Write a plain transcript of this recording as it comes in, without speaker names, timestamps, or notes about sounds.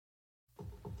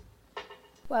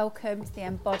Welcome to the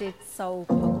Embodied Soul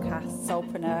podcast,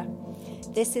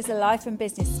 Soulpreneur. This is a life and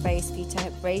business space for you to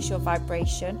raise your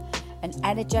vibration and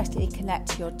energetically connect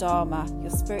to your Dharma, your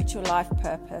spiritual life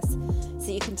purpose,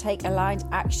 so you can take aligned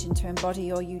action to embody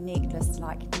your uniqueness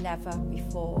like never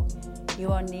before.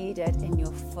 You are needed in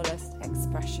your fullest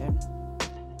expression.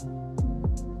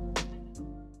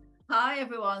 Hi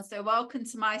everyone, so welcome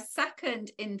to my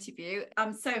second interview.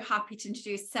 I'm so happy to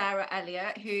introduce Sarah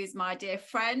Elliot, who's my dear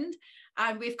friend,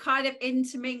 and we've kind of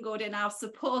intermingled in our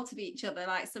support of each other.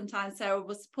 Like sometimes Sarah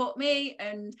will support me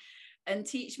and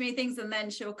teach me things, and then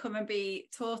she'll come and be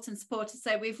taught and supported.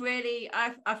 So we've really,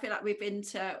 I feel like we've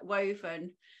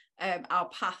interwoven our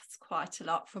paths quite a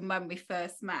lot from when we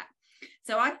first met.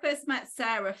 So I first met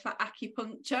Sarah for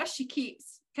acupuncture. She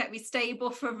kept me stable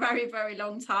for a very, very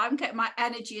long time, kept my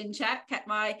energy in check, kept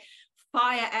my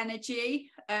fire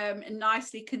energy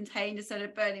nicely contained instead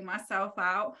of burning myself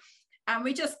out. And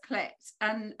we just clicked.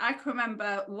 And I can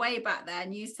remember way back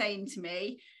then you saying to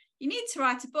me, you need to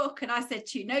write a book. And I said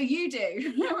to you, no, you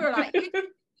do. We were like, you do.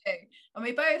 And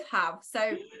we both have.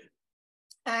 So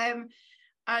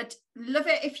I'd love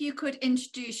it if you could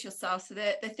introduce yourself. So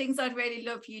the things I'd really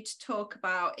love you to talk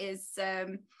about is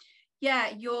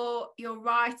your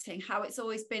writing, how it's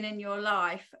always been in your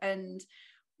life. And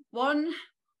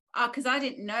because I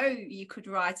didn't know you could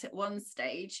write at one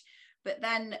stage, but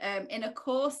then in a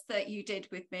course that you did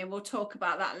with me, and we'll talk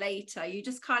about that later, you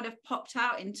just kind of popped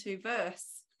out into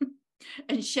verse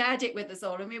and shared it with us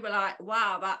all, and we were like,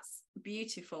 wow, that's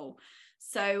beautiful.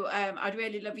 So I'd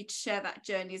really love you to share that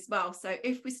journey as well. So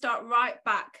if we start right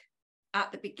back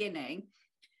at the beginning,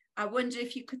 I wonder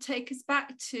if you could take us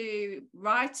back to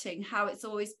writing, how it's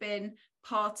always been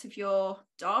part of your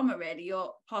Dharma, really,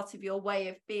 your part of your way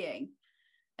of being,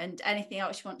 and anything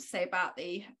else you want to say about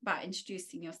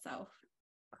introducing yourself.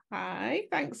 Hi,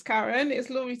 thanks, Karen. It's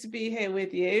lovely to be here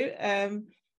with you.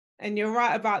 And you're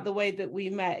right about the way that we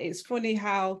met. It's funny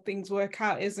how things work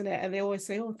out, isn't it? And they always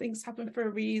say, oh, things happen for a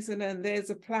reason, and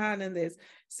there's a plan, and there's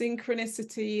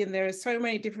synchronicity, and there are so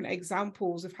many different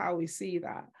examples of how we see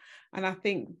that. And I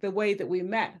think the way that we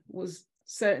met was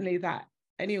certainly that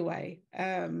anyway.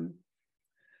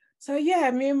 So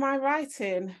yeah, me and my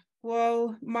writing.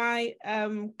 Well, my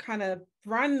kind of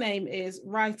brand name is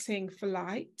Writing for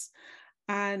Light.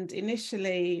 And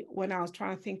initially, when I was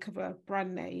trying to think of a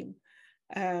brand name,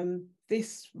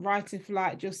 this Writing for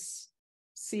Light just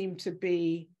seemed to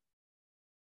be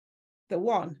the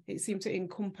one. It seemed to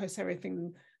encompass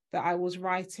everything that I was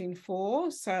writing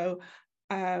for. So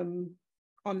on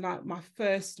my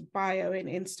first bio in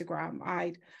Instagram,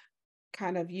 I'd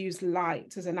kind of used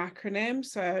light as an acronym.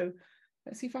 So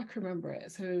let's see if I can remember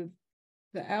it. So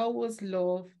the L was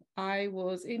love, I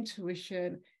was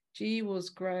intuition, G was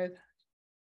growth,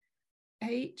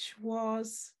 H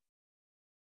was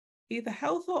either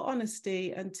health or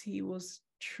honesty, and T was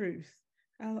truth.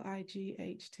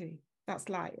 L-I-G-H-T. That's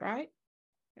light, right?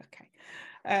 Okay.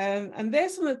 And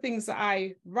there's some of the things that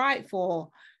I write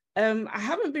for. I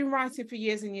haven't been writing for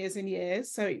years and years and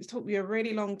years, so it took me a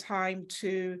really long time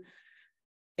to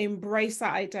embrace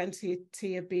that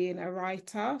identity of being a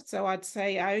writer. So I'd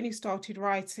say I only started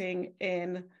writing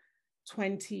in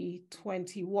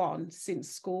 2021 since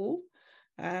school.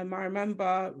 I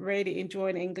remember really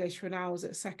enjoying English when I was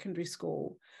at secondary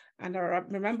school. And I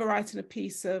remember writing a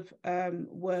piece of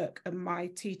work, and my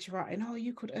teacher writing, oh,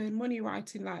 you could earn money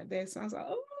writing like this. And I was like,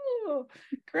 oh,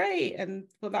 great. And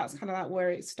well, that's kind of like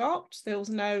where it stopped. There was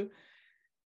no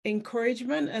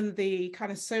encouragement, and the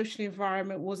kind of social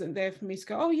environment wasn't there for me to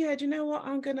go, oh yeah, do you know what,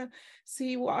 I'm gonna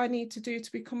see what I need to do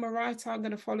to become a writer, I'm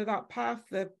gonna follow that path.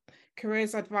 The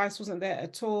careers advice wasn't there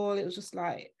at all. It was just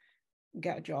like,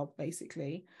 get a job,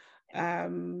 basically.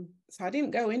 So I didn't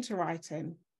go into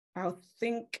writing. I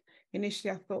think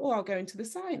initially I thought, oh, I'll go into the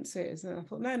sciences, and I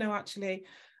thought, no, actually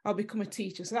I'll become a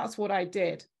teacher. So that's what I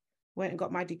did. Went and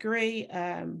got my degree,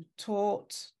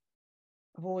 taught.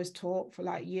 I've always taught for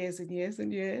like years and years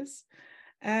and years.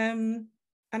 And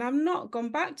I've not gone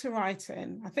back to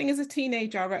writing. I think as a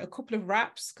teenager, I wrote a couple of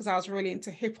raps because I was really into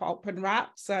hip hop and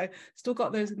rap. So still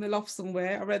got those in the loft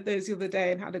somewhere. I read those the other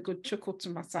day and had a good chuckle to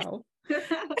myself. That's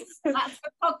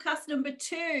for podcast number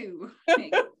 2.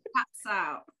 Raps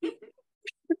out.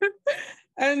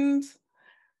 And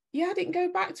yeah, I didn't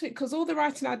go back to it because all the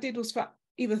writing I did was for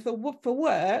either for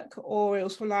work, or it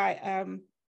was for like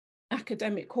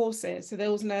academic courses. So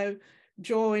there was no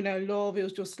joy, no love. It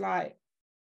was just like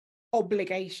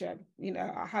obligation. You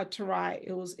know, I had to write.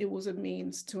 It was a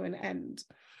means to an end.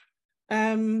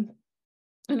 And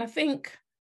I think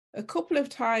a couple of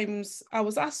times I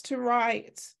was asked to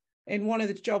write in one of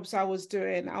the jobs I was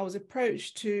doing, I was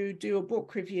approached to do a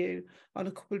book review on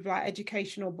a couple of like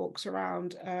educational books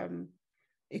around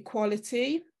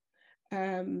equality.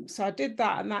 So I did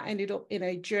that, and that ended up in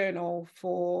a journal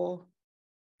for,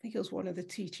 I think it was one of the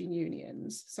teaching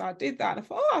unions. So I did that, and I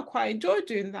thought, oh, I quite enjoyed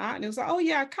doing that. And it was like, oh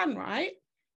yeah, I can write.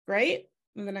 Great.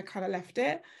 And then I kind of left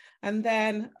it. And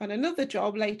then on another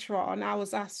job later on, I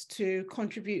was asked to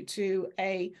contribute to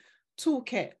a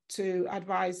toolkit to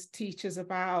advise teachers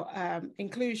about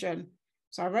inclusion.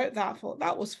 So I wrote that, thought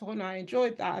that was fun. I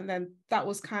enjoyed that. And then that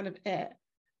was kind of it.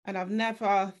 And I've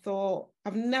never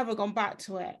gone back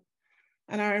to it.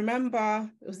 And I remember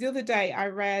it was the other day I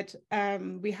read,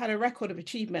 we had a record of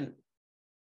achievement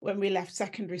when we left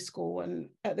secondary school. And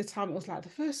at the time it was like the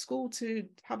first school to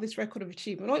have this record of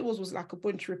achievement. All it was like a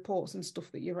bunch of reports and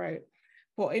stuff that you wrote.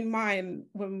 But in mine,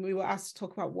 when we were asked to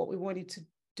talk about what we wanted to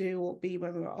do or be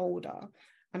when we were older,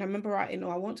 and I remember writing, oh,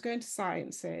 I want to go into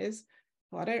sciences.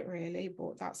 Well, I don't really,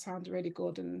 but that sounds really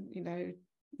good. And, you know,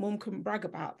 mum couldn't brag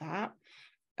about that.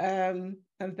 And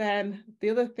then the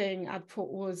other thing I'd put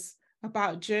was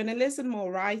about journalism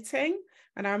or writing.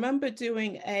 And I remember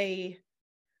doing a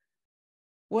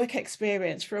work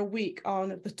experience for a week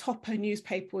on the Topper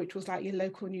newspaper, which was like your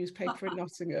local newspaper in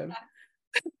Nottingham.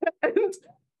 And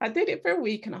I did it for a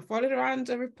week, and I followed around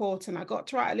a report, and I got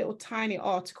to write a little tiny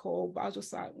article, but I was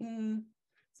just like,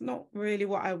 it's not really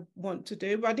what I want to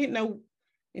do. But I didn't know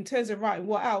in terms of writing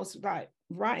what else, like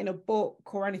writing a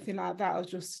book or anything like that. I was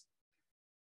just,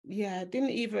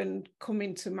 didn't even come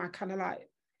into my kind of like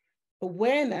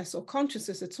awareness or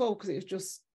consciousness at all, because it was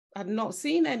just, I'd not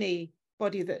seen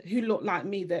anybody who looked like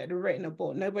me that had written a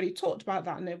book. Nobody talked about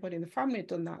that. Nobody in the family had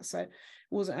done that. So it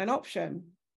wasn't an option.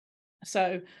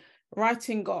 So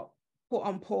writing got put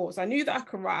on pause. I knew that I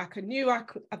could write.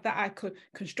 I could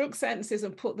construct sentences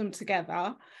and put them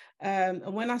together. And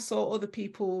when I saw other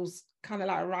people's kind of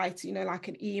like writing, you know, like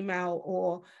an email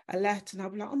or a letter, and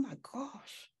I'd be like, oh my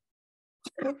gosh,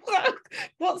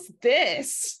 what's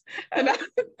this? And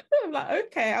I'm like,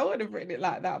 okay, I would have written it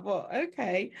like that, but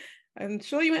okay. And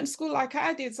sure, you went to school like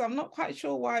I did, so I'm not quite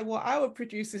sure why what I would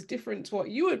produce is different to what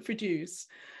you would produce.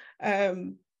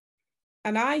 And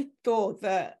I thought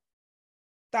that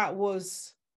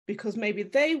was because maybe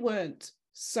they weren't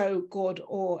so good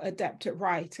or adept at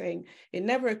writing. It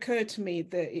never occurred to me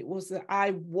that it was that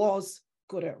I was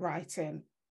good at writing.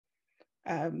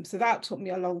 So that took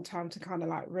me a long time to kind of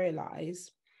like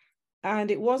realize.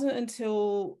 And it wasn't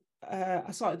until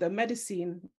I started the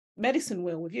medicine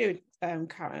wheel with you,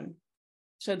 Karen.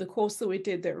 So the course that we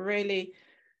did that really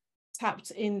tapped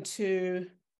into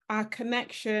our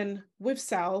connection with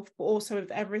self, but also with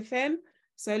everything.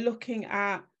 So looking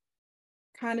at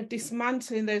kind of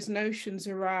dismantling those notions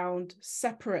around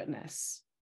separateness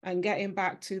and getting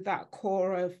back to that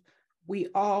core of we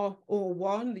are all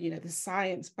one, you know, the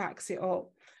science backs it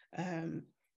up.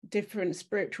 Different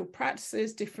spiritual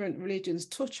practices, different religions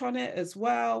touch on it as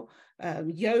well.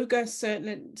 Yoga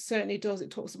certainly does.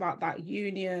 It talks about that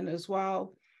union as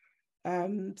well.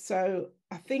 So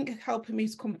I think helping me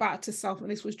to come back to self,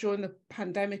 and this was during the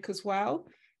pandemic as well.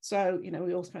 So, you know,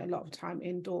 we all spent a lot of time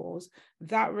indoors.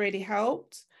 That really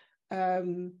helped.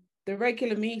 The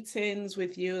regular meetings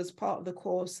with you as part of the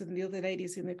course and the other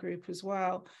ladies in the group as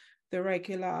well, the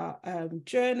regular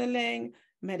journaling,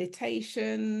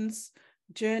 meditations,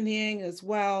 journeying as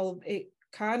well, it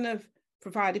kind of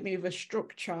provided me with a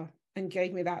structure and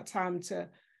gave me that time to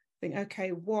think,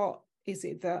 okay, what is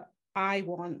it that I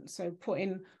want? So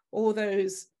putting all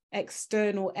those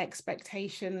external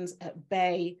expectations at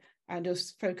bay and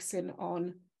just focusing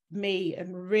on me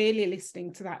and really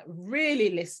listening to that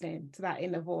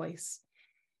inner voice.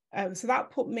 So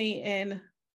that put me in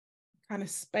kind of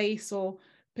space or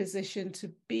position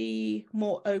to be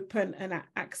more open and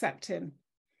accepting.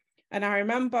 And I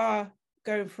remember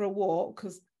going for a walk,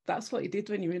 because that's what you did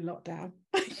when you were in lockdown.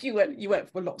 you went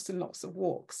for lots and lots of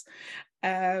walks.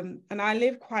 And I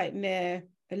live quite near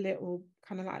a little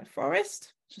kind of like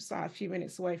forest, just like a few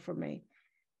minutes away from me.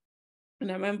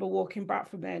 And I remember walking back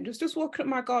from there and just walking up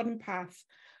my garden path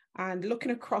and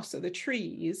looking across at the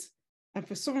trees. And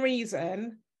for some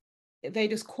reason, they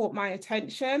just caught my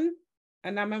attention.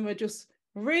 And I remember just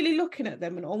really looking at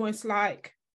them and almost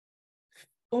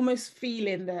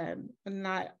feeling them and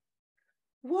like,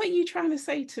 what are you trying to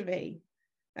say to me?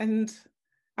 And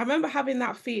I remember having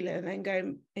that feeling and then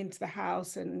going into the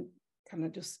house and kind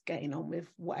of just getting on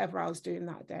with whatever I was doing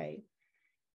that day.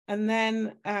 And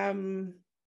then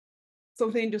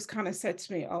something just kind of said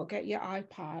to me, oh, get your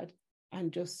iPad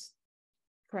and just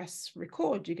press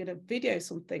record. You're going to video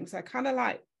something. So I kind of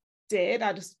like did,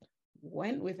 I just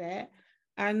went with it.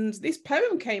 and this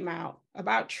poem came out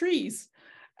about trees.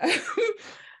 I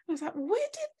was like, where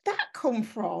did that come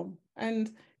from?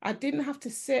 And I didn't have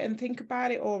to sit and think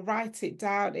about it or write it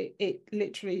down. It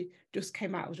literally just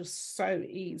came out. It was just so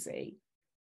easy.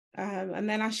 And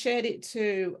then I shared it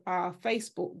to our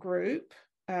Facebook group,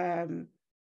 and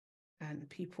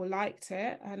people liked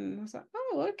it. And I was like,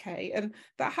 oh, okay. And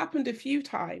that happened a few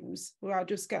times where I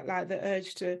just get like the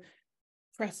urge to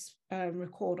press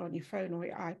record on your phone or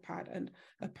your iPad, and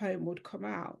a poem would come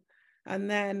out. And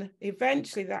then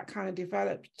eventually that kind of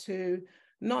developed to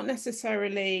not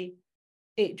necessarily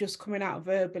it just coming out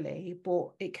verbally, but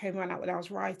it came out when I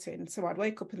was writing. So I'd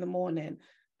wake up in the morning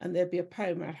and there'd be a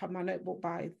poem, and I'd have my notebook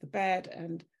by the bed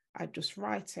and I'd just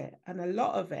write it. And a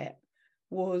lot of it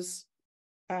was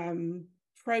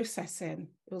processing.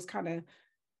 It was kind of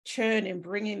churning,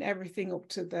 bringing everything up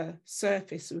to the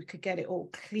surface so we could get it all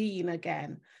clean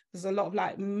again. There's a lot of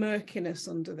like murkiness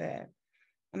under there.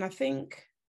 And I think,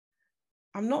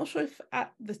 I'm not sure if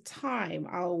at the time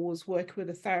I was working with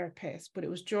a therapist, but it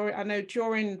was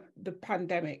during the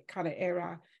pandemic kind of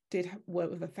era, I did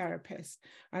work with a therapist.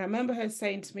 And I remember her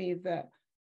saying to me that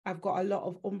I've got a lot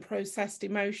of unprocessed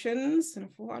emotions. And I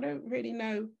thought, I don't really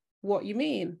know what you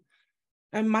mean.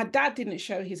 And my dad didn't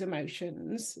show his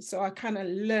emotions. So I kind of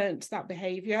learnt that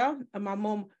behavior, and my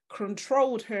mum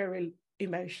controlled her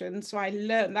emotions. So I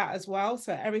learned that as well.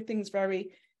 So everything's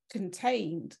very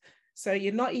contained. So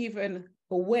you're not even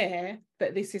aware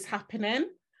that this is happening.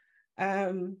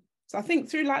 So I think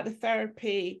through like the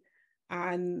therapy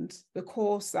and the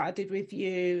course that I did with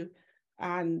you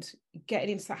and getting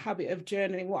into the habit of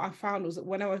journaling, what I found was that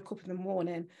when I woke up in the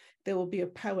morning, there would be a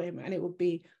poem, and it would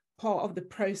be part of the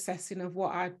processing of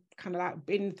what I'd kind of like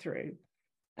been through.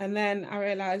 And then I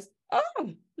realized, oh,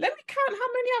 let me count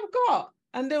how many I've got.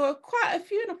 And there were quite a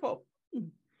few, and I thought,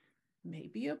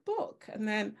 maybe a book. And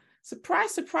then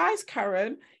surprise, surprise,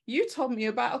 Karen, you told me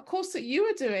about a course that you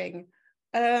were doing.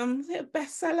 A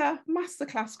bestseller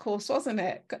masterclass course, wasn't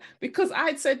it? Because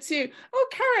I'd said to you, oh,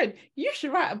 Karen, you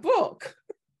should write a book.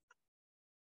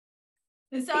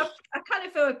 And so I kind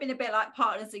of feel we've been a bit like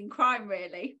partners in crime,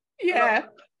 really. Yeah.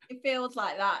 It feels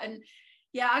like that. And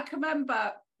yeah, I can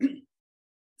remember,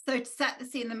 so to set the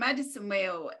scene, the medicine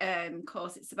wheel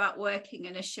course, it's about working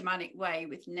in a shamanic way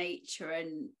with nature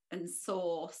and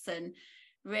source, and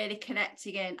really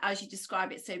connecting in, as you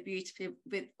describe it so beautifully,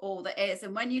 with all that is.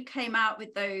 And when you came out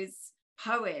with those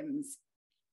poems,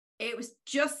 it was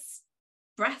just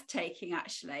breathtaking,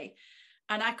 actually.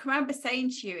 And I can remember saying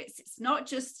to you, it's not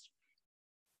just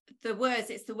the words,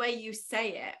 it's the way you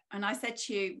say it. And I said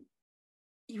to you,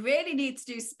 you really need to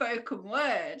do spoken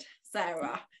word,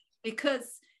 Sarah,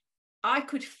 because I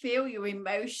could feel your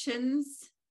emotions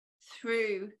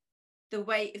through the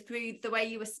way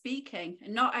you were speaking.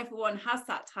 And not everyone has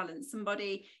that talent.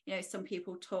 Somebody, some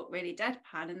people talk really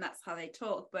deadpan and that's how they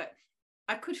talk, but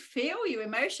I could feel your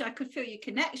emotion. I could feel your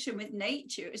connection with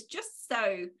nature. It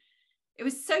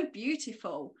was so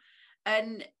beautiful.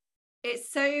 And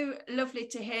it's so lovely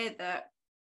to hear that.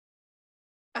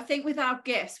 I think with our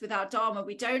gifts, with our Dharma,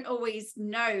 we don't always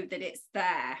know that it's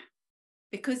there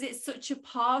because it's such a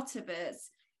part of us.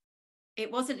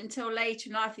 It wasn't until later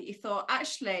in life that you thought,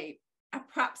 actually, I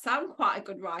perhaps am quite a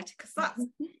good writer, because that's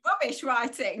rubbish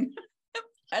writing.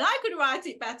 And I could write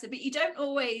it better, but you don't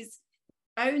always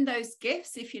own those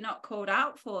gifts if you're not called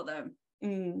out for them,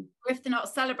 or if they're not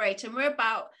celebrated. And we're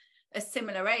about a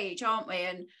similar age, aren't we?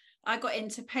 And I got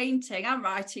into painting and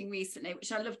writing recently,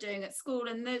 which I love doing at school.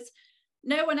 And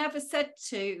no one ever said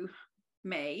to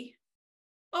me,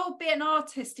 oh, be an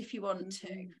artist if you want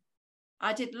to.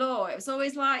 I did law. It was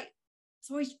always like, it's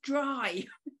always dry.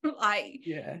 Like,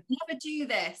 never do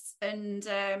this. And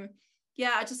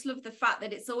I just love the fact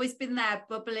that it's always been there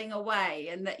bubbling away,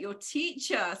 and that your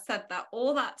teacher said that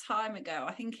all that time ago.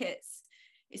 I think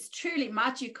it's truly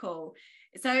magical.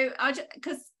 So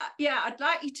I'd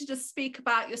like you to just speak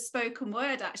about your spoken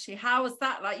word. Actually, how was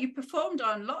that? Like, you performed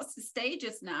on lots of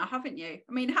stages now, haven't you?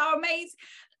 I mean, how amazing.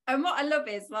 And what I love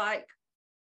is, like,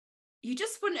 you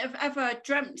just wouldn't have ever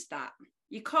dreamt that.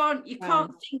 You can't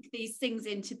think these things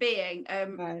into being.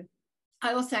 No.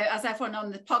 I also, as everyone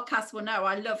on the podcast will know,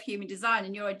 I love human design,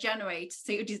 and you're a generator.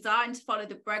 So you're designed to follow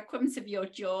the breadcrumbs of your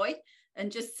joy and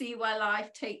just see where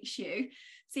life takes you.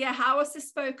 So yeah, how was the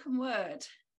spoken word?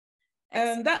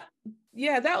 That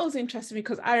was interesting,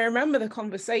 because I remember the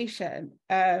conversation.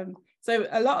 So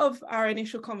a lot of our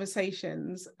initial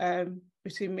conversations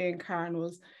between me and Karen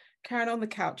was Karen on the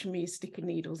couch and me sticking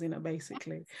needles in her,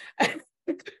 basically.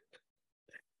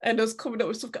 And I was coming up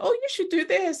with stuff, oh, you should do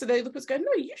this. And the other person going,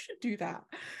 no, you should do that.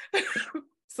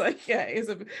 So yeah,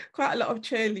 it's quite a lot of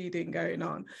cheerleading going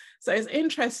on. So it's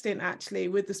interesting actually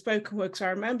with the spoken word, because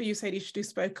I remember you said you should do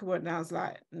spoken word, and I was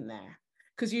like, nah,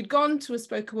 because you'd gone to a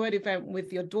spoken word event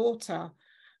with your daughter,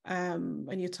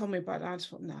 and you told me about that. I just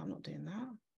thought, no, I'm not doing that.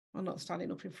 I'm not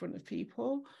standing up in front of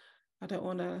people. I don't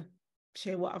want to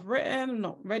share what I've written. I'm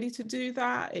not ready to do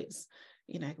that. It's,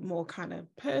 you know, more kind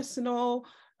of personal.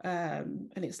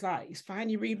 And it's like, it's fine,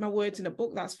 you read my words in a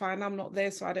book, that's fine. I'm not there,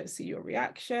 so I don't see your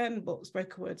reaction, but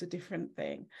spoken word's a different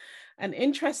thing. And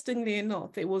interestingly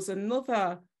enough, it was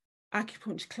another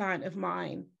acupuncture client of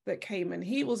mine that came, and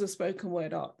he was a spoken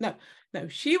word art. No,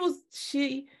 she was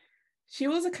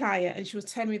a client, and she was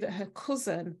telling me that her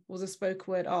cousin was a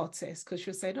spoken word artist, because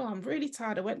she was saying, oh, I'm really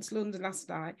tired. I went to London last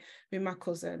night with my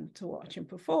cousin to watch him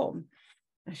perform.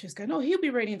 And she was going, oh, he'll be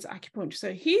really into acupuncture.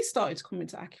 So he started to come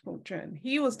into acupuncture, and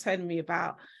he was telling me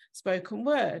about spoken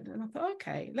word. And I thought,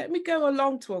 okay, let me go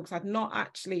along to one, because I'd not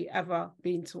actually ever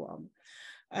been to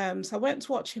one. So I went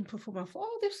to watch him perform. I thought,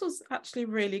 oh, this was actually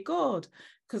really good.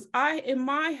 Because in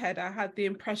my head, I had the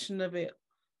impression of it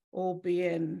all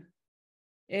being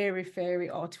airy fairy,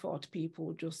 arty-farty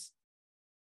people just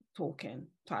talking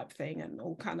type thing, and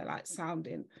all kind of like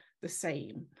sounding the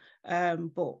same.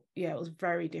 But yeah, it was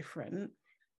very different.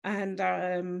 And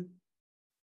then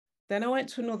I went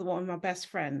to another one with my best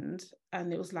friend,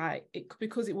 and it was like,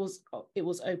 because it was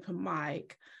open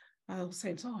mic. I was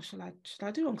saying, oh, should I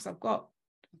do one, because I've got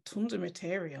tons of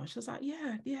material. She was like,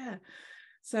 yeah.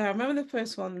 So I remember the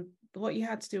first one, what you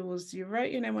had to do was you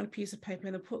wrote your name on a piece of paper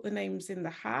and then put the names in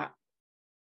the hat.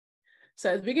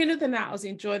 So at the beginning of the night, I was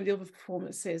enjoying the other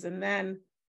performances, and then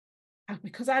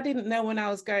because I didn't know when I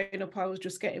was going up, I was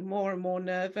just getting more and more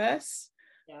nervous.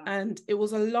 Yeah. And it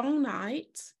was a long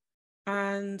night,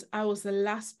 and I was the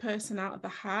last person out of the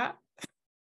hat.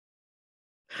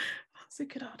 I was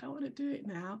thinking, I don't want to do it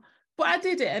now. But I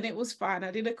did it, and it was fine.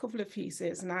 I did a couple of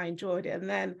pieces and I enjoyed it. And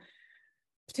then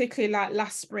particularly like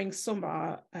last spring,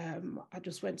 summer, I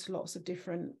just went to lots of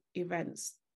different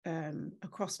events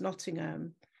across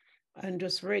Nottingham, and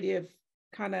just really have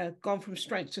kind of gone from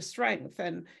strength to strength.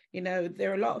 And, you know,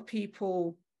 there are a lot of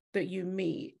people that you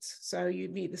meet. So you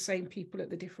meet the same people at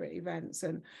the different events.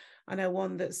 And I know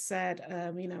one that said,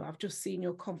 you know, I've just seen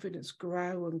your confidence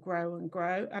grow and grow and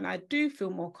grow. And I do feel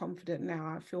more confident now.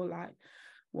 I feel like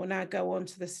when I go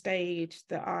onto the stage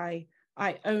that I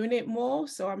own it more.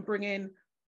 So I'm bringing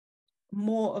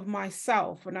more of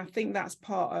myself. And I think that's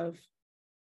part of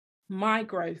my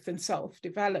growth and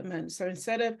self-development. So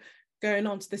instead of going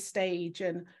onto the stage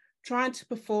and trying to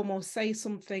perform or say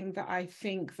something that I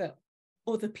think that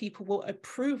other people will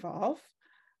approve of,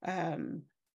 I'm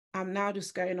now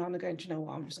just going on and going, do you know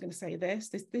what, I'm just going to say this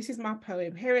is my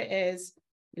poem, here it is,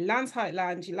 it lands how it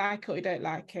lands, you like it or you don't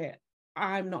like it,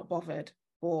 I'm not bothered.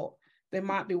 But there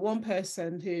might be one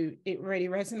person who it really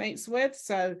resonates with,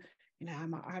 so you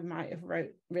know, I might have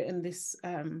written this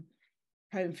poem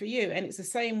for you. And it's the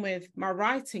same with my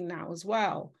writing now as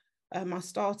well. I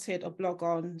started a blog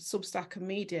on Substack and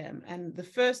Medium, and the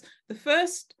first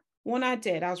one I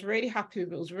did, I was really happy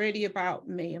with. It was really about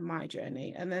me and my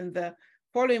journey. And then the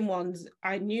following ones,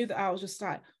 I knew that I was just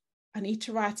like, I need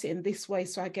to write it in this way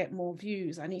so I get more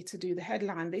views. I need to do the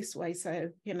headline this way so,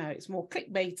 you know, it's more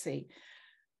clickbaity.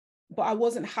 But I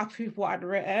wasn't happy with what I'd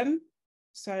written.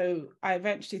 So I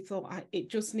eventually thought it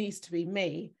just needs to be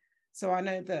me. So I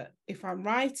know that if I'm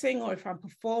writing or if I'm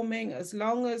performing, as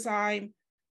long as I'm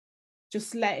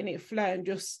just letting it flow and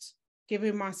just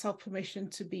giving myself permission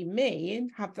to be me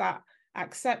and have that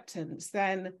acceptance,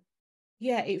 then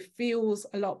yeah, it feels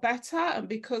a lot better. And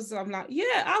because I'm like,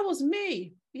 yeah, I was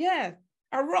me. Yeah,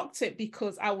 I rocked it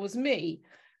because I was me.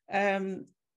 I'm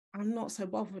not so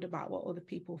bothered about what other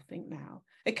people think now.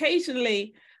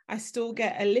 Occasionally, I still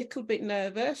get a little bit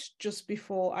nervous just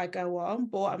before I go on,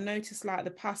 but I've noticed like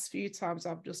the past few times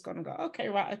I've just gone and go,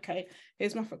 okay,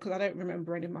 here's my, because I don't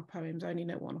remember any of my poems, I only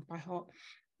know one off by heart.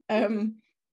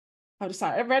 I just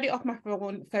like, I read it off my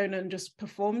phone and just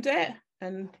performed it.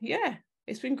 And yeah,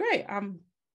 it's been great. I'm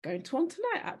going to one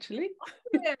tonight, actually.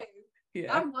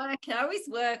 Yeah. I'm working. I always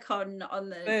work on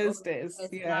the Thursdays.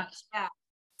 Yeah.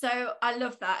 So I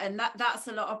love that. And that's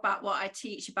a lot about what I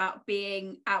teach about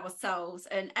being ourselves,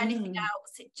 and anything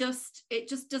else, it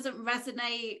just doesn't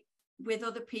resonate with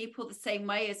other people the same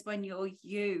way as when you're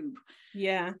you.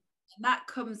 Yeah. And that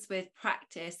comes with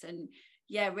practice. And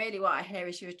yeah, really what I hear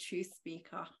is you're a truth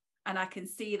speaker. And I can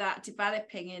see that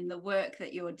developing in the work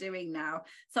that you're doing now.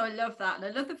 So I love that. And I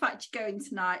love the fact you're going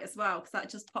tonight as well, because that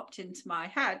just popped into my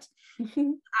head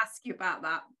to ask you about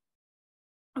that.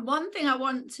 And one thing I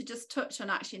want to just touch on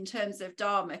actually in terms of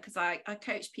Dharma, because I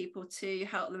coach people to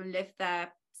help them live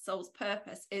their soul's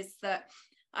purpose, is that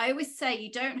I always say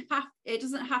it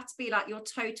doesn't have to be like your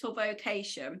total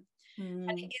vocation.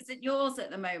 And it isn't yours at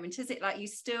the moment, is it? Like you're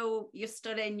still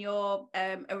in your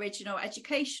original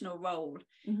educational role.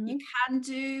 You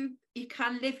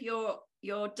can live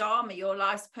your dharma, your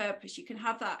life's purpose. You can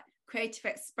have that creative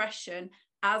expression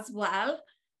as well,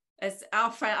 as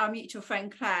our mutual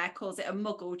friend Claire calls it, a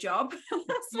muggle job.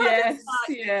 Yes,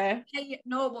 yeah. A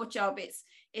normal job.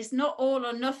 It's not all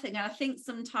or nothing. And I think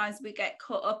sometimes we get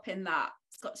caught up in that.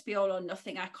 It's got to be all or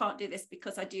nothing. I can't do this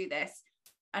because I do this.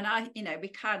 And we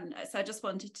can. So I just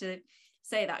wanted to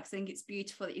say that, because I think it's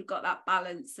beautiful that you've got that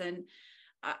balance. And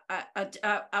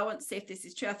I want to see if this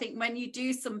is true. I think when you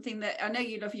do something that, I know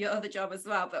you love your other job as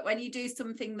well, but when you do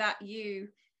something that you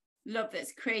love,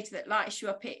 that's creative, that lights you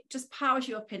up, it just powers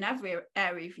you up in every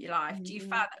area of your life. Do you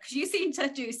find that? Because you seem to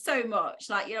do so much,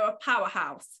 like you're a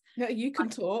powerhouse. Yeah, you can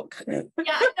talk. Yeah,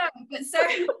 I know, but so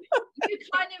you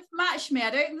kind of match me. I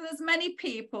don't think there's many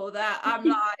people that I'm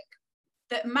like,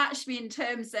 that match me in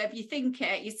terms of, you think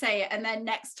it, you say it, and then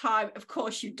next time, of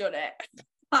course, you've done it.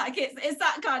 Like it's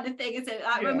that kind of thing, isn't it?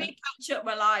 Like when we catch up,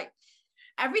 we're like,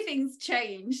 everything's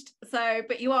changed. So,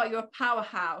 but you're a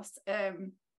powerhouse.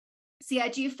 So yeah,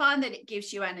 do you find that it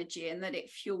gives you energy and that it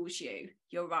fuels you,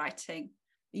 your writing?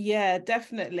 Yeah,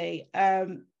 definitely.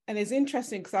 And it's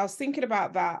interesting because I was thinking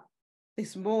about that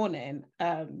this morning.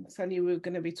 So I knew we were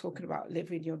going to be talking about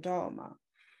living your dharma.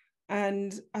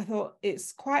 And I thought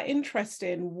it's quite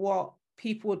interesting what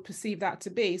people would perceive that to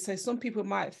be. So some people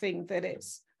might think that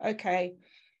it's, okay,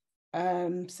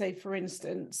 say for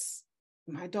instance,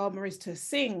 my dharma is to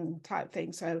sing type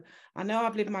thing. So I know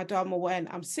I've lived my dharma when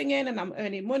I'm singing and I'm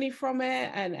earning money from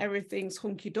it and everything's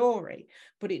hunky-dory,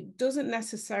 but it doesn't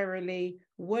necessarily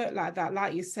work like that.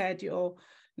 Like you said, you're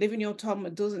living your dharma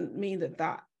doesn't mean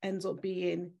that ends up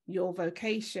being your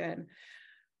vocation.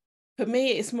 For me,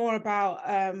 it's more about,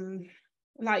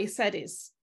 like you said,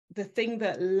 it's the thing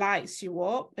that lights you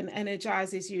up and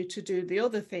energizes you to do the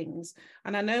other things.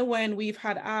 And I know when we've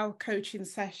had our coaching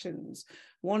sessions,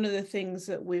 one of the things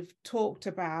that we've talked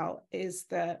about is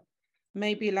that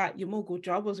maybe like your muggle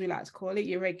job, as we like to call it,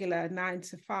 your regular 9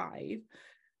 to 5,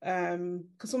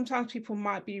 because sometimes people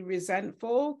might be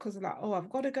resentful because they're like, oh, I've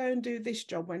got to go and do this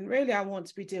job when really I want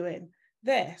to be doing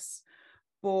this.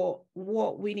 But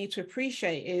what we need to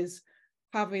appreciate is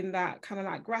having that kind of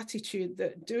like gratitude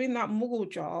that doing that muggle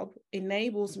job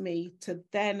enables me to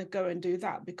then go and do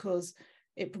that, because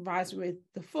it provides me with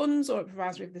the funds, or it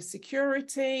provides me with the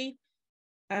security.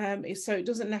 So it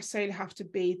doesn't necessarily have to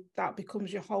be that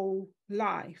becomes your whole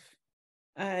life.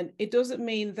 And it doesn't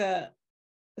mean that,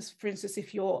 for instance,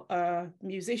 if you're a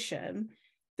musician,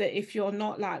 that if you're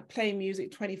not like playing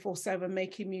music 24/7,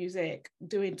 making music,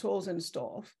 doing tours and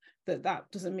stuff, that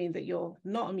doesn't mean that you're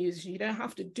not a musician. You don't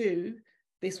have to do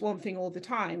this one thing all the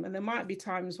time. And there might be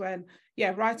times when,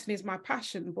 yeah, writing is my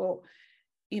passion, but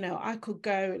I could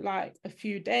go like a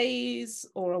few days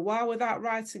or a while without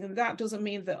writing, and that doesn't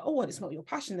mean that, oh, well, it's not your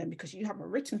passion then because you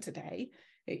haven't written today.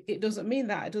 It doesn't mean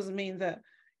that. It doesn't mean that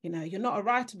you're not a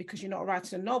writer because you're not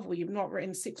writing a novel. You've not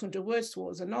written 600 words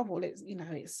towards a novel.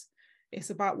 It's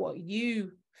about what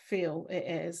you feel it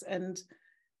is. And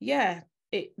yeah,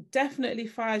 it definitely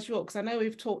fires you up, because I know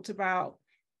we've talked about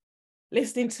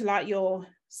listening to like your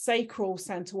sacral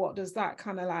center. What does that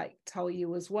kind of like tell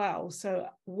you as well? So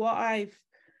what I've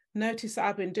noticed that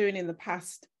I've been doing in the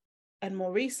past and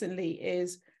more recently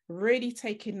is really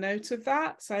taking note of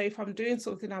that. So if I'm doing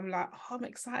something, I'm like, oh, I'm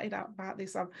excited about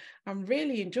this. I'm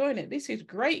really enjoying it. This is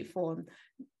great fun.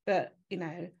 But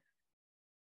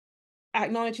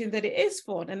acknowledging that it is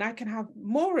fun and I can have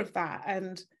more of that.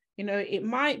 And it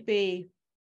might be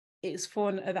it's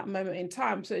fun at that moment in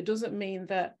time. So it doesn't mean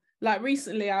that, like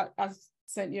recently I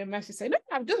sent you a message saying, no,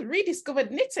 I've just rediscovered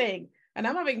knitting and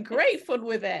I'm having great fun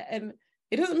with it. And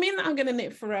it doesn't mean that I'm going to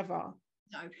knit forever.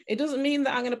 No. It doesn't mean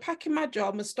that I'm going to pack in my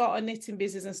job and start a knitting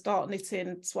business and start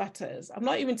knitting sweaters. I'm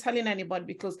not even telling anybody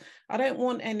because I don't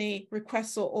want any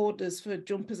requests or orders for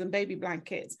jumpers and baby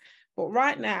blankets. But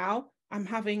right now I'm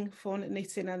having fun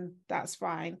knitting and that's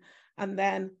fine. And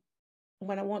then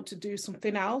when I want to do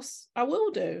something else, I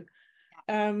will do.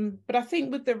 But I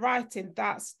think with the writing,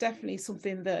 that's definitely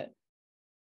something that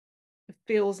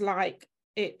feels like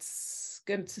it's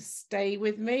going to stay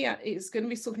with me. It's going to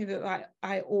be something that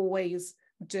I always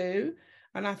do.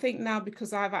 And I think now,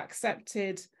 because I've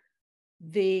accepted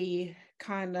the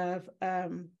kind of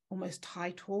almost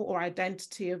title or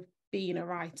identity of being a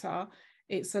writer,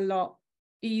 it's a lot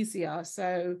easier.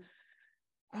 So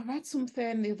I read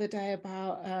something the other day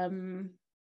about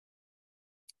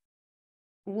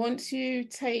once you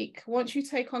take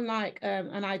on like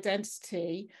an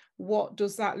identity, what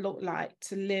does that look like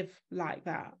to live like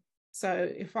that? So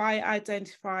if I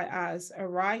identify as a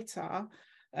writer,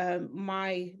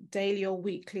 my daily or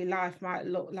weekly life might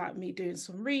look like me doing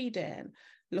some reading,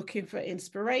 looking for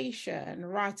inspiration,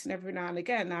 writing every now and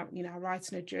again. I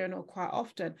write in a journal quite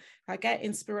often. I get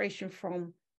inspiration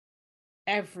from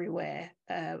everywhere.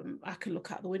 I can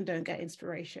look out the window and get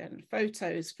inspiration,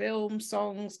 photos, films,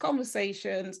 songs,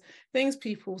 conversations, things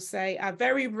people say. I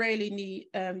very rarely need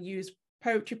use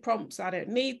poetry prompts. I don't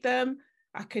need them.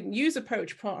 I can use a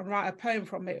poetry prompt and write a poem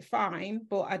from it, fine,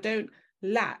 but I don't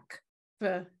lack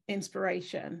for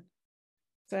inspiration.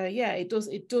 So yeah, it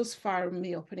does fire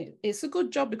me up, and it's a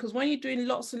good job, because when you're doing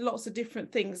lots and lots of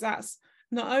different things, that's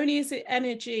not only is it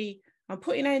energy, I'm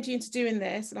putting energy into doing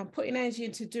this and I'm putting energy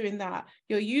into doing that.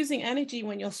 You're using energy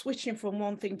when you're switching from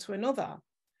one thing to another.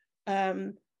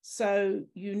 So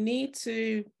you need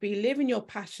to be living your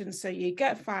passion, so you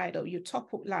get fired up, you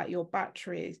top up like your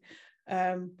batteries,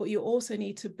 but you also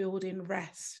need to build in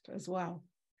rest as well.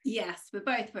 Yes, we're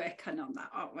both working on that,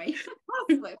 aren't we?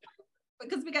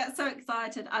 Because we get so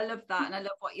excited. I love that, and I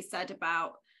love what you said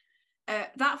about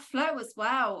that flow as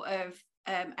well of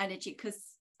energy, because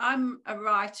I'm a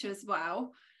writer as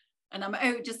well, and I'm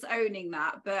just owning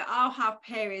that. But I'll have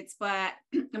periods where,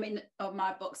 I mean, on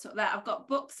my books there, I've got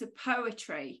books of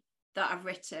poetry that I've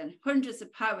written, hundreds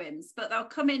of poems, but they'll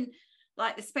come in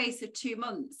like the space of 2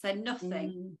 months. They're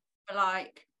nothing for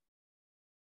like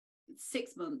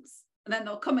 6 months, and then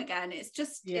they'll come again. It's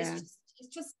just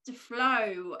a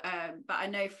flow. But I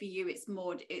know for you it's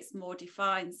more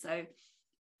defined. So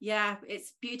yeah,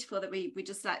 it's beautiful that we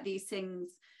just let these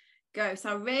things go. So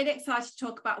I'm really excited to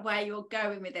talk about where you're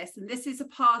going with this. And this is a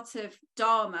part of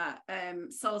Dharma,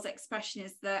 soul's expression,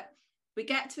 is that we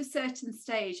get to a certain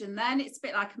stage and then it's a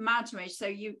bit like a mountain range. So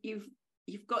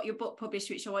you've got your book published,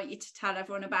 which I want you to tell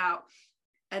everyone about.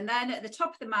 And then at the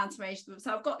top of the mountain range,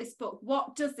 so I've got this book,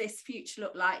 what does this future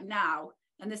look like now?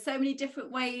 And there's so many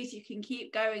different ways you can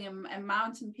keep going, and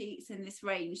mountain peaks in this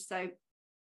range. So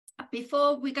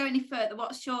before we go any further,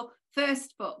 what's your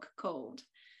first book called?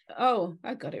 Oh,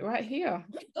 I got it right here.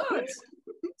 Good.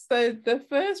 So the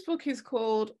first book is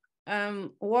called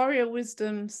Warrior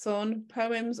Wisdom Son,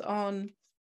 Poems on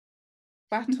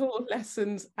Battle,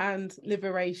 Lessons and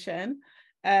Liberation.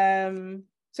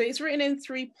 So it's written in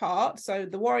 3 parts. So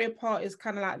the warrior part is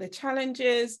kind of like the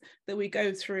challenges that we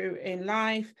go through in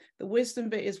life. The wisdom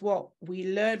bit is what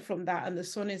we learn from that. And the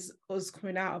sun is us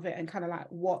coming out of it and kind of like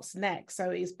what's next.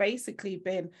 So it's basically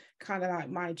been kind of like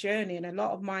my journey. And a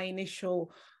lot of my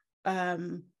initial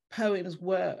poems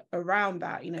were around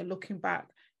that, looking back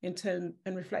in turn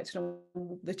and reflecting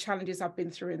on the challenges I've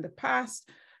been through in the past,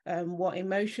 what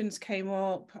emotions came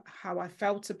up, how I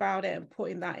felt about it, and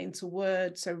putting that into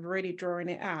words. So really drawing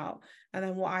it out, and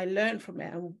then what I learned from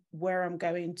it and where I'm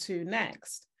going to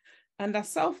next. And I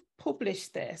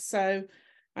self-published this. So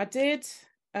I did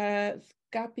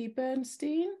Gabby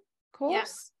Bernstein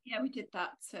course. Yeah, we did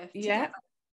that together.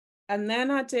 And then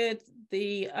I did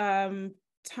the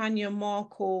Tanya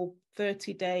Markle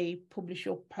 30-day publish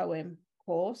your poem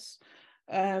course.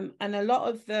 And a lot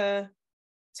of the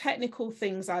technical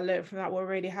things I learned from that were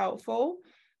really helpful.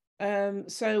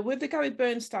 So with the Gabby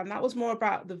Bernstein, that was more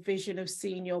about the vision of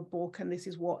seeing your book and this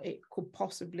is what it could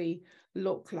possibly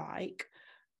look like.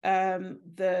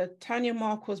 The Tanya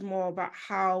Mark was more about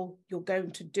how you're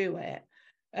going to do it.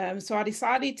 So I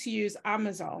decided to use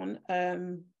Amazon,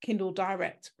 Kindle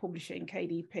Direct Publishing,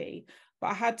 KDP, but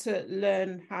I had to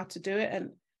learn how to do it and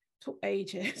it took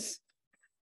ages.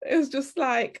 It was just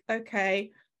like,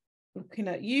 okay, looking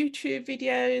at YouTube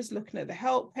videos, looking at the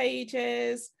help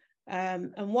pages.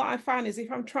 And what I find is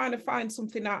if I'm trying to find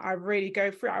something out, I really go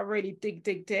for it. I really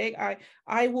dig.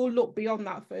 I will look beyond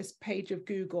that first page of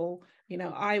Google.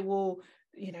 I will,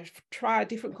 try a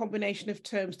different combination of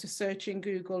terms to search in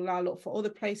Google. And I'll look for other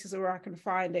places where I can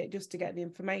find it just to get the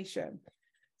information.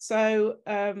 So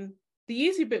the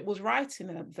easy bit was writing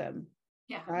them.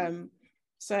 Yeah.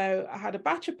 So I had a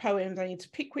batch of poems. I need to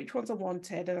pick which ones I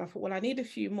wanted. And I thought, well, I need a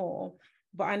few more,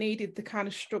 but I needed the kind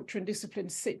of structure and discipline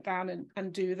to sit down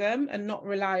and do them and not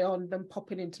rely on them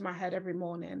popping into my head every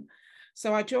morning.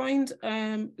 So I joined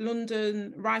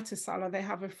London Writers Salon. They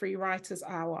have a free writers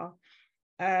hour.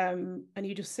 And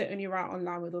you just sit and you write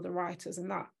online with other writers.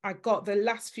 And that I got the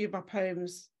last few of my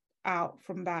poems out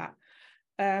from that.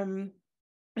 And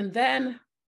then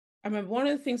I remember one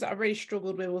of the things that I really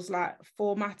struggled with was like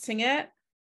formatting it.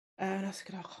 And I was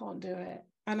like, I can't do it.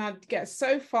 And I'd get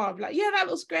so far, I'd be like, yeah, that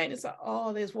looks great. And it's like,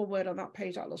 oh, there's one word on that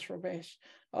page that looks rubbish.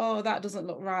 Oh, that doesn't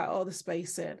look right. Oh, the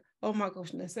spacing. Oh my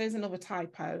goodness, there's another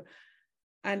typo.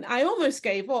 And I almost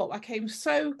gave up. I came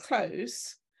so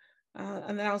close.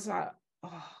 And then I was like,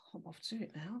 oh, I'm off to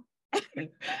it now.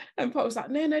 And Paul was like,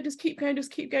 no, just keep going.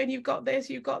 You've got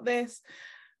this.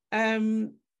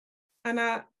 And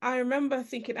I remember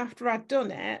thinking after I'd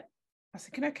done it, I was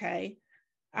thinking, okay,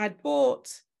 I'd bought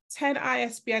 10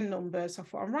 ISBN numbers. I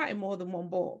thought, I'm writing more than one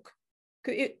book.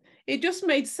 It just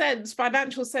made sense,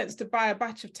 financial sense, to buy a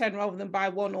batch of 10 rather than buy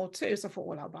 1 or 2. So I thought,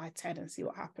 well, I'll buy 10 and see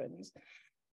what happens.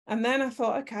 And then I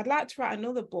thought, okay, I'd like to write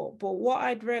another book. But what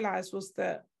I'd realized was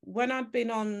that when I'd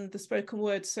been on the spoken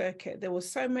word circuit, there were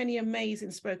so many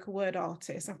amazing spoken word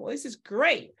artists. I thought, this is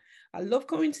great. I love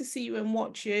coming to see you and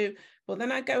watch you. But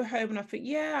then I go home and I think,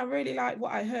 yeah, I really like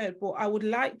what I heard, but I would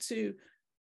like to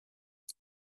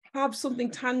have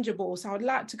something tangible. So I'd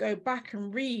like to go back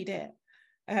and read it.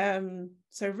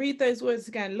 So read those words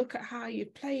again, look at how you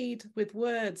played with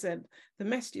words and the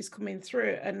messages coming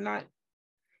through, and like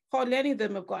hardly any of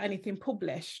them have got anything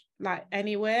published like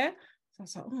anywhere. So I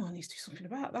was like, oh, I need to do something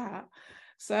about that.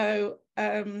 So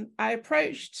I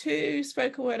approached 2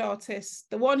 spoken word artists,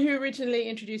 the one who originally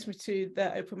introduced me to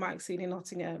the open mic scene in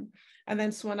Nottingham, and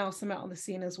then someone else I met on the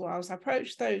scene as well. So I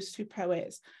approached those 2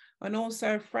 poets, and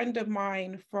also a friend of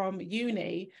mine from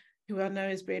uni who I know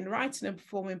has been writing and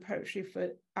performing poetry for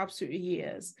absolutely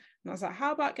years. And I was like,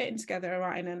 how about getting together and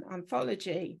writing an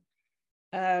anthology?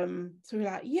 So we're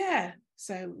like, yeah.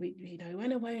 So we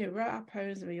went away, we wrote our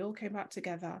poems, and we all came back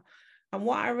together. And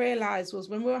what I realized was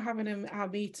when we were having our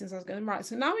meetings, I was going, right,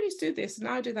 so now we need to do this, and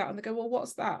now I do that. And they go, well,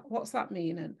 what's that? What's that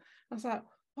mean? And I was like,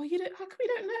 oh, how come you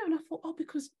don't know? And I thought, oh,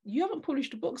 because you haven't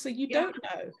published a book, so you don't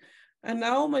know. And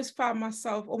I almost found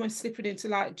myself almost slipping into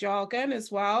like jargon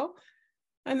as well.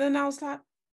 And then I was like,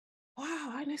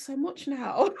 wow, I know so much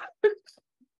now.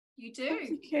 You do.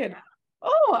 Thinking,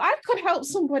 oh, I could help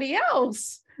somebody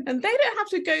else. And they don't have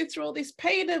to go through all this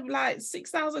pain of like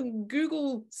 6,000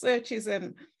 Google searches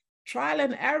and trial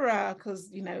and error,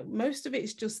 because, most of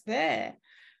it's just there.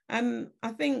 And I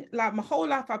think like my whole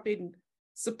life I've been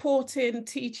supporting,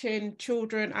 teaching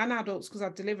children and adults, because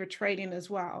I've delivered training as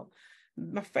well.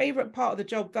 My favorite part of the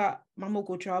job, my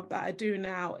muggle job that I do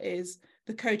now, is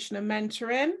the coaching and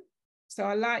mentoring. So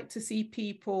I like to see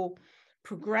people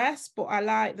progress, but I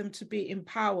like them to be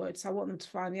empowered. So I want them to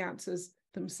find the answers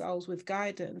themselves with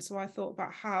guidance. So I thought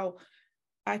about how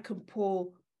I can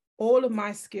pull all of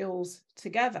my skills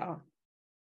together.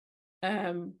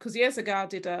 Because years ago I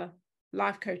did a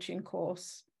life coaching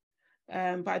course,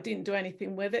 but I didn't do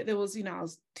anything with it. There was, I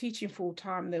was teaching full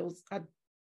time. I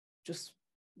just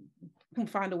couldn't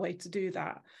find a way to do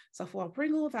that. So I thought I'll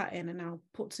bring all that in and I'll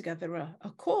put together a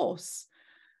course.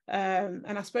 And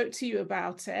I spoke to you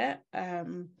about it.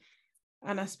 And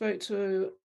I spoke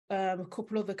to a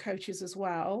couple other coaches as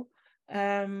well.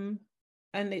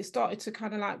 And it started to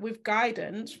kind of like, with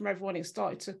guidance from everyone, it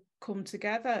started to come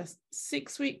together.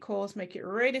 6-week course, make it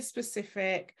really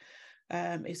specific.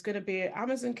 It's going to be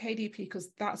Amazon KDP because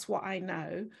that's what I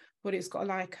know, but it's got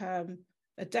like a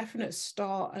definite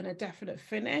start and a definite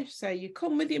finish. So you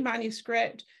come with your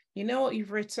manuscript, you know what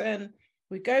you've written.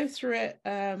 We go through it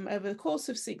over the course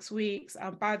of 6 weeks,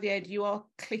 and by the end, you are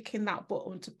clicking that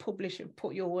button to publish and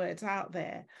put your words out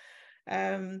there.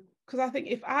 Because I think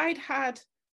if I'd had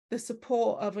the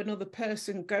support of another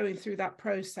person going through that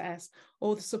process,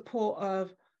 or the support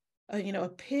of a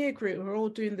peer group who are all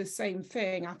doing the same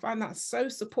thing, I find that so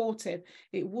supportive.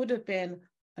 It would have been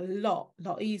a lot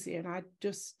easier, and I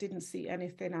just didn't see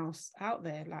anything else out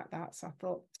there like that. So I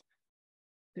thought,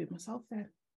 do it myself then.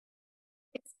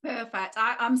 It's perfect.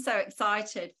 I'm so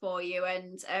excited for you,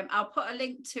 and I'll put a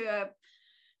link to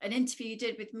an interview you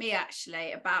did with me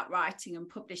actually about writing and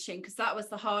publishing, because that was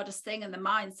the hardest thing, and the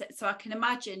mindset. So I can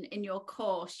imagine in your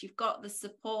course you've got the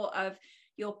support of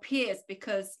your peers,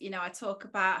 because I talk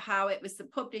about how it was the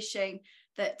publishing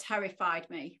that terrified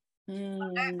me. I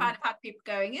know if I'd had people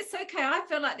going, it's okay, I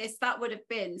feel like this, that would have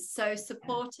been so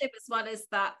supportive, as well as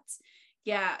that.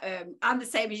 I'm the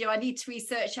same as you. I need to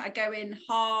research it. I go in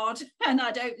hard and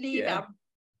I don't leave it.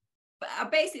 But I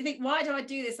basically think, why do I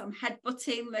do this? I'm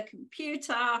headbutting the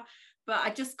computer, but I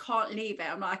just can't leave it.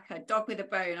 I'm like a dog with a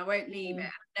bone. I won't leave it.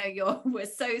 I know we're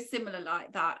so similar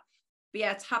like that. But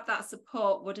yeah, to have that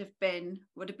support would have been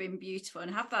beautiful,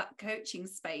 and have that coaching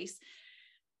space.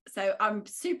 So I'm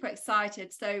super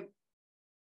excited. So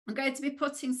I'm going to be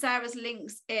putting Sarah's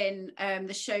links in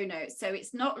the show notes. So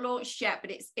it's not launched yet, but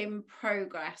it's in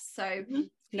progress. So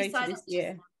later this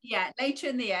year. Later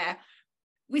in the year.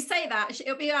 We say that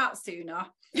it'll be out sooner.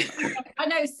 I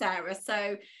know Sarah,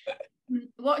 so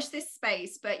watch this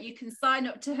space, but you can sign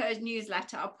up to her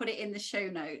newsletter. I'll put it in the show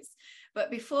notes. But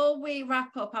before we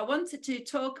wrap up, I wanted to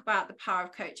talk about the power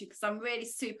of coaching, because I'm really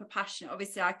super passionate.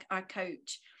 Obviously, I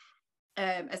coach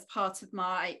as part of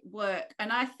my work,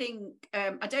 and I think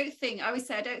I always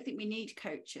say I don't think we need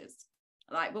coaches.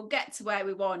 Like, we'll get to where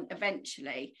we want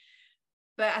eventually,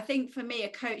 but I think for me, a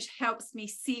coach helps me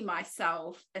see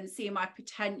myself and see my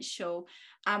potential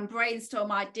and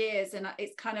brainstorm ideas, and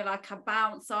it's kind of like I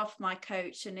bounce off my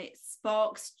coach, and it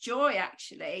sparks joy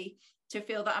actually to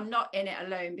feel that I'm not in it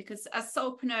alone, because as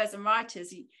solopreneurs and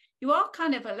writers, you are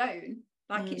kind of alone.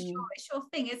 Like, it's your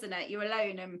thing, isn't it? You're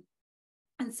alone.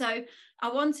 And so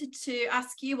I wanted to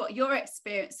ask you what your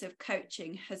experience of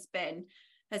coaching has been.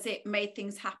 Has it made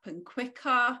things happen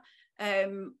quicker?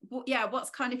 What's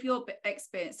kind of your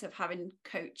experience of having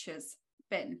coaches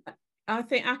been? I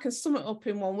think I can sum it up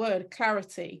in one word: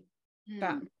 clarity.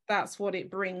 That's what it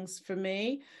brings for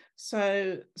me.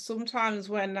 So sometimes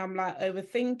when I'm like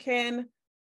overthinking,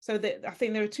 so that I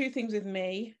think there are two things with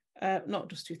me, not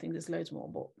just two things, there's loads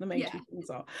more, but the main two things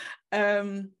are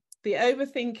the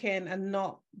overthinking and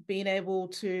not being able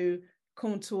to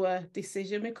come to a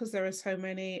decision because there are so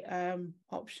many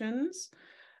options,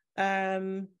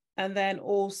 and then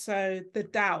also the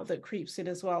doubt that creeps in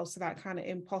as well, so that kind of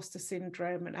imposter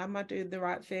syndrome, and am I doing the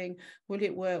right thing, will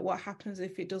it work, what happens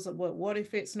if it doesn't work, what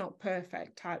if it's not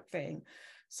perfect type thing.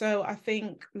 So I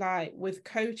think, like with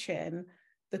coaching,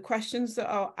 the questions that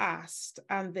are asked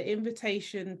and the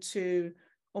invitation to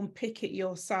unpick it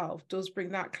yourself does bring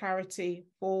that clarity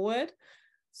forward.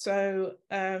 So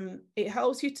it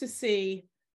helps you to see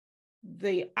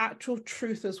the actual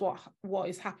truth as what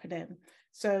is happening.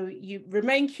 So you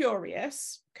remain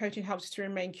curious. Coaching helps you to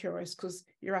remain curious because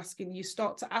you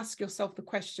start to ask yourself the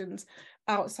questions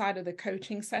outside of the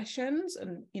coaching sessions,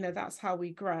 and that's how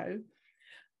we grow.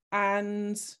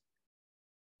 And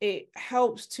it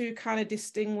helps to kind of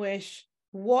distinguish,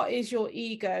 what is your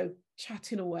ego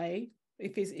chatting away?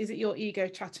 Is it your ego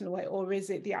chatting away, or is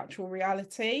it the actual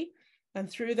reality? And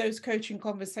through those coaching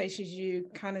conversations, you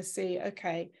kind of see,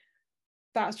 okay,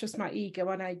 that's just my ego,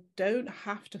 and I don't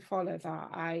have to follow that.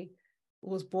 I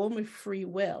was born with free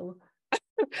will.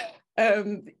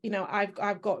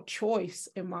 I've got choice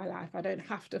in my life. I don't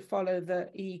have to follow the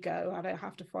ego. I don't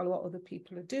have to follow what other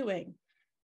people are doing.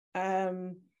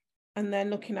 And then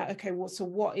looking at, okay, so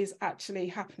what is actually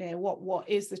happening? What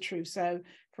is the truth? So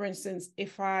for instance,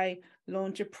 if I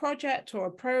launch a project or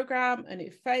a program and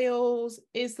it fails,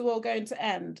 is the world going to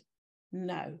end?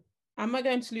 No. Am I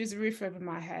going to lose a roof over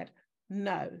my head?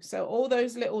 No. So all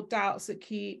those little doubts that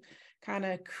keep kind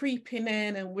of creeping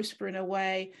in and whispering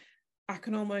away, I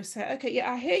can almost say, okay,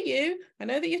 yeah, I hear you. I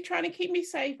know that you're trying to keep me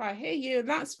safe. I hear you, and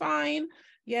that's fine.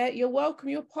 Yeah, you're welcome.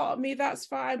 You're part of me. That's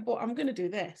fine. But I'm going to do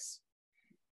this.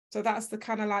 So that's the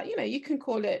kind of, like, you can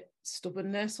call it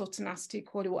stubbornness or tenacity,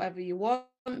 call it whatever you want,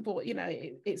 but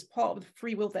it's part of the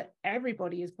free will that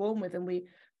everybody is born with, and we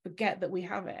forget that we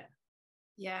have it.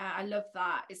 Yeah, I love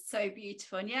that. It's so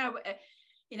beautiful. And I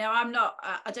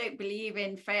don't believe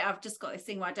in failure. I've just got this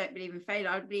thing where I don't believe in failure.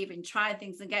 I believe in trying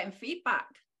things and getting feedback.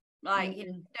 Like,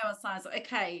 on signs like,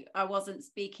 okay, I wasn't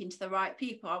speaking to the right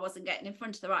people. I wasn't getting in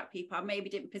front of the right people. I maybe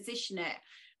didn't position it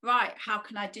right. How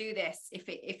can I do this if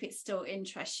it still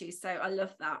interests you? So I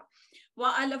love that.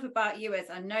 What I love about you is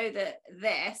I know that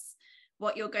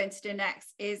what you're going to do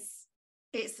next is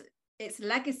it's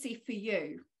legacy for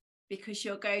you, because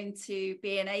you're going to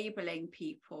be enabling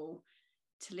people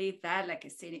to leave their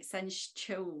legacy, and it sends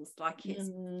chills. Like, it's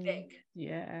big.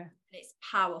 Yeah. And it's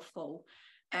powerful.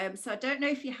 So I don't know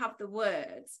if you have the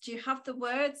words. Do you have the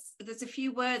words? There's a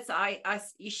few words that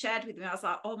you shared with me. I was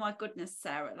like, oh my goodness,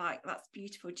 Sarah, like, that's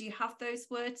beautiful. Do you have those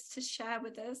words to share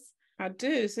with us? I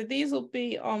do. So these will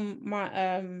be on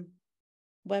my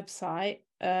website.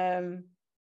 So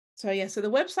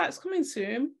the website's coming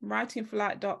soon,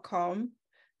 writingforlight.com.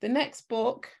 The next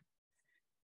book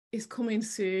is coming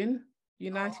soon,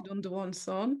 United Under One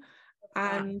Sun.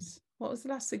 And what was the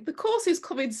last thing? The course is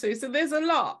coming soon. So there's a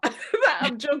lot that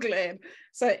I'm juggling.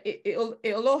 So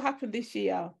it'll all happen this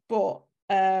year. But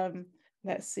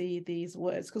let's see these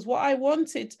words. Because what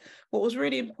was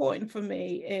really important for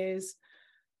me is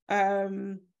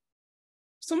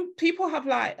some people have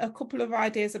like a couple of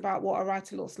ideas about what a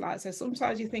writer looks like. So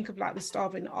sometimes you think of like the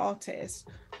starving artist,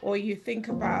 or you think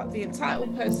about the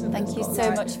entitled person. Thank you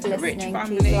so much for listening.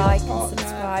 Please like and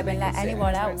subscribe, and let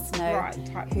anyone else know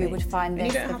who would find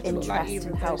this of interest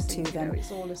and help to them.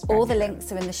 All the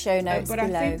links are in the show notes below.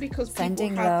 But I think because people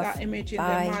have that image in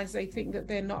their minds, they think that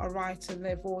they're not a writer and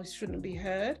their voice shouldn't be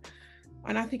heard.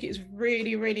 And I think it's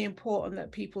really, really important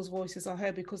that people's voices are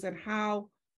heard, because then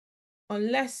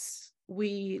unless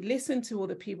we listen to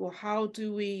other people, how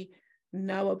do we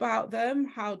know about them?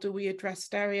 How do we address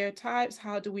stereotypes?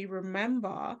 How do we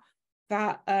remember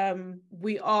that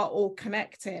we are all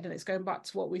connected? And it's going back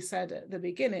to what we said at the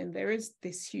beginning, there is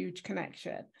this huge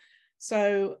connection.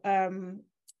 So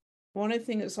one of the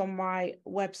things that's on my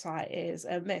website is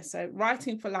this. So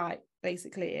Writing for Light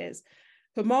basically is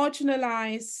for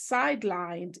marginalized,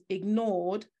 sidelined,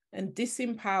 ignored, and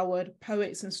disempowered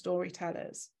poets and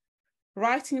storytellers.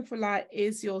 Writing for Light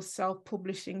is your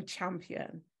self-publishing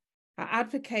champion. I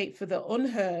advocate for the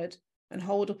unheard and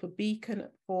hold up a beacon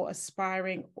for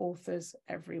aspiring authors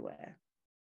everywhere.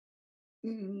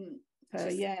 So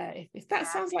yeah, if that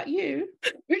sounds like you,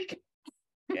 we can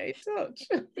get in touch.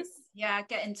 Yeah,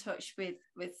 get in touch with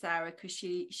Sarah, because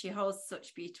she holds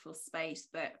such beautiful space.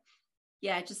 But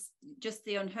yeah, just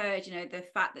the unheard, you know, the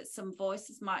fact that some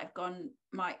voices might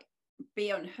be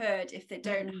unheard if they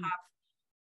don't have,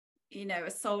 you know,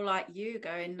 a soul like you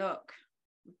going, look,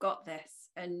 we've got this.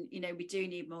 And, you know, we do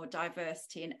need more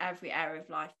diversity in every area of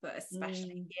life, but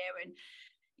especially here. And,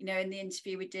 you know, in the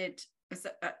interview we did,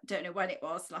 I don't know when it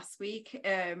was, last week,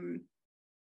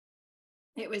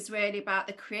 it was really about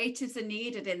the creatives are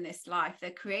needed in this life.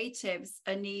 The creatives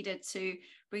are needed to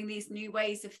bring these new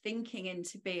ways of thinking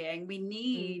into being. We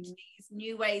need these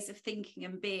new ways of thinking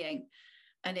and being.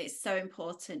 And it's so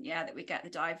important, yeah, that we get the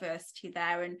diversity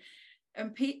there. And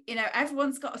you know,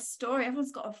 everyone's got a story,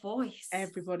 everyone's got a voice,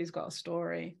 everybody's got a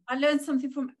story. I learn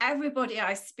something from everybody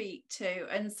I speak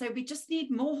to, and so we just need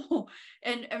more.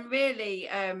 And really,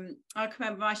 I can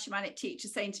remember my shamanic teacher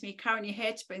saying to me, Karen, you're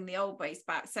here to bring the old ways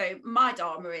back. So my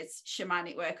dharma is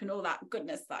shamanic work and all that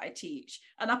goodness that I teach,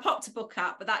 and I popped a book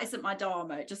out, but that isn't my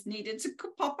dharma. It just needed to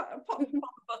pop a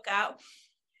book out.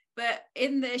 But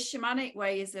in the shamanic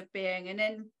ways of being, and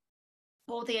in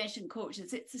all the ancient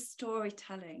cultures, it's a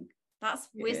storytelling. That's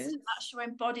wisdom. That's your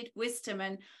embodied wisdom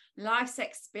and life's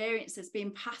experiences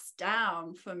being passed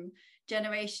down from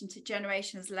generation to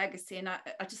generation as legacy. And I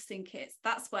just think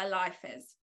that's where life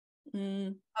is.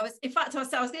 I was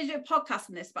going to do a podcast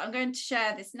on this, but I'm going to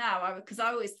share this now because I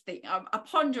always think I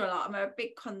ponder a lot. I'm a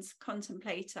big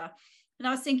contemplator, and I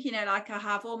was thinking, you know, like I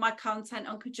have all my content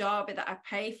on Kajabi that I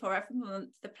pay for every month,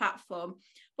 the platform.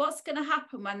 What's going to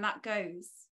happen when that goes?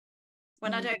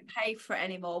 When I don't pay for it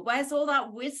anymore? Where's all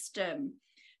that wisdom?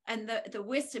 And the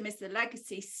wisdom is the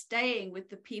legacy staying with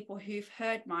the people who've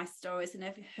heard my stories and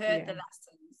have heard the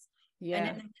lessons. And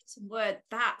in the written word,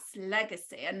 that's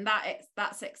legacy, and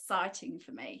that's exciting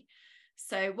for me.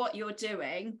 So what you're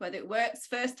doing, whether it works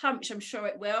first time, which I'm sure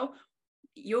it will,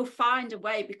 you'll find a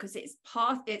way, because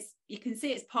you can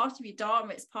see it's part of your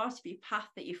dharma, it's part of your path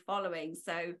that you're following.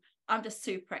 So I'm just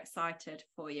super excited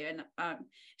for you, and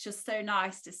it's just so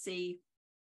nice to see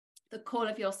the call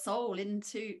of your soul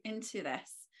into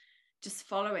this, just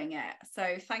following it.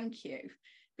 So thank you,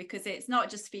 because it's not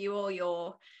just for you or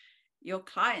your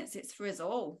clients, it's for us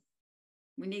all.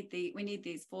 We need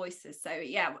these voices. So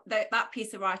yeah, that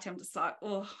piece of writing, I'm just like,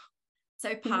 oh,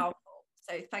 so powerful.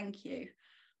 So thank you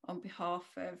on behalf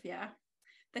of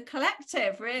the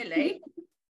collective, really.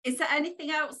 Is there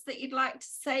anything else that you'd like to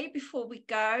say before we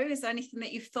go? Is there anything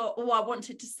that you've thought, oh, I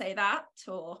wanted to say that,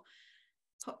 or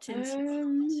popped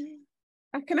into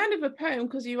I can end with a poem,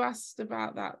 because you asked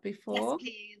about that before. Yes,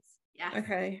 please. Yeah.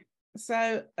 Okay.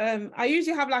 So I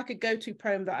usually have like a go-to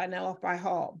poem that I know off by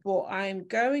heart, but I'm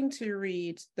going to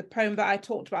read the poem that I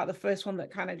talked about, the first one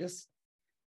that kind of just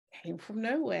came from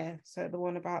nowhere. So the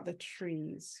one about the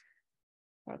trees.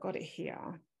 I got it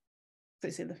here. So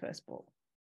it's in the first book.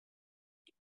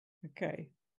 Okay.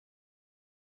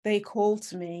 They call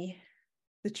to me,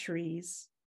 the trees,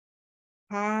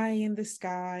 high in the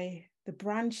sky, the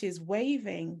branches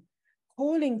waving,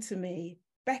 calling to me,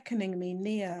 beckoning me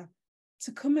near,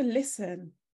 to come and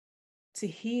listen, to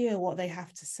hear what they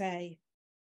have to say.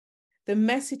 The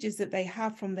messages that they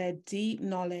have from their deep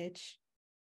knowledge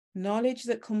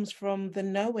that comes from the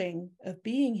knowing of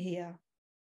being here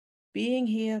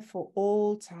for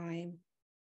all time,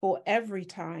 for every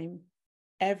time,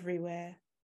 everywhere.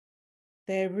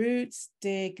 Their roots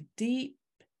dig deep,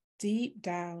 deep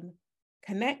down,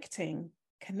 connecting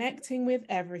with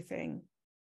everything.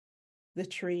 The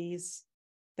trees,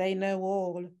 they know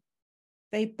all.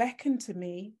 They beckon to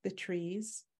me, the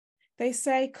trees. They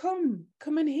say, come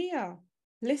and hear.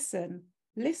 Listen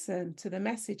to the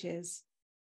messages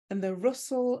and the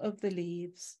rustle of the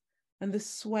leaves and the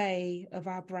sway of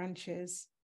our branches.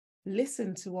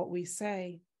 Listen to what we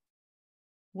say.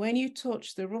 When you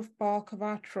touch the rough bark of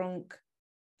our trunk,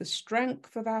 the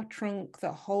strength of our trunk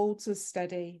that holds us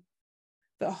steady,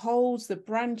 that holds the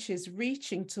branches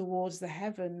reaching towards the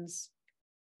heavens,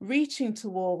 reaching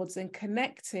towards and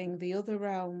connecting the other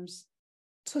realms,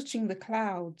 touching the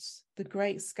clouds, the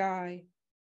great sky,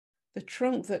 the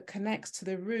trunk that connects to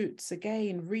the roots,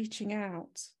 again, reaching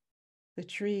out, the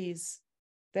trees,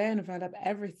 they envelop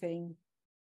everything.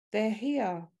 They're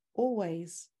here,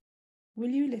 always. Will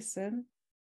you listen?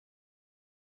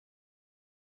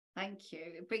 Thank you.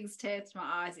 It brings tears to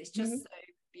my eyes. It's just so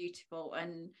beautiful.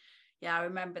 And yeah, I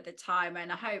remember the time,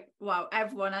 and I hope, well, I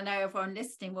know everyone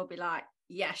listening will be like,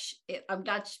 yes, I'm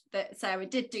glad that Sarah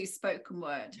did do spoken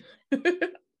word.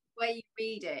 The way you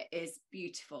read it is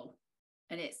beautiful,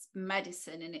 and it's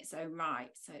medicine in its own right.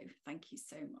 So thank you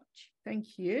so much.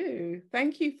 Thank you.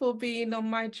 Thank you for being on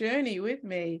my journey with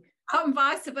me. And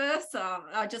vice versa.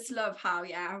 I just love how,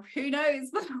 who knows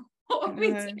what we'll be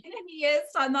doing in a year's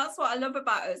time. That's what I love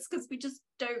about us, because we just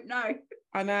don't know.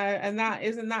 I know, and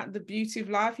isn't that the beauty of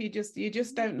life? You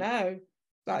just don't know.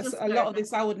 That's a lot of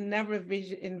this. I would never have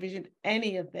envisioned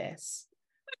any of this.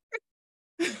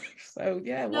 So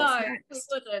yeah, what's next? We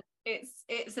wouldn't.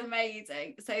 It's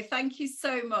amazing. So thank you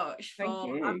so much for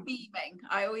beaming.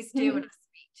 I always do when I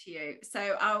speak to you.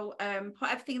 So I'll put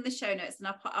everything in the show notes, and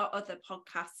I'll put our other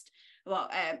podcast,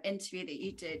 interview that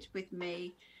you did with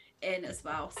me in as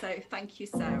well. So thank you,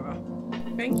 Sarah.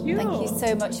 Thank you. Thank you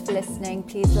so much for listening.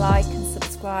 Please like and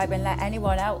subscribe, and let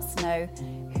anyone else know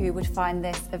who would find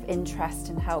this of interest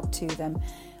and help to them.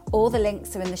 All the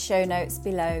links are in the show notes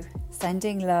below.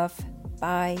 Sending love.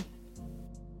 Bye.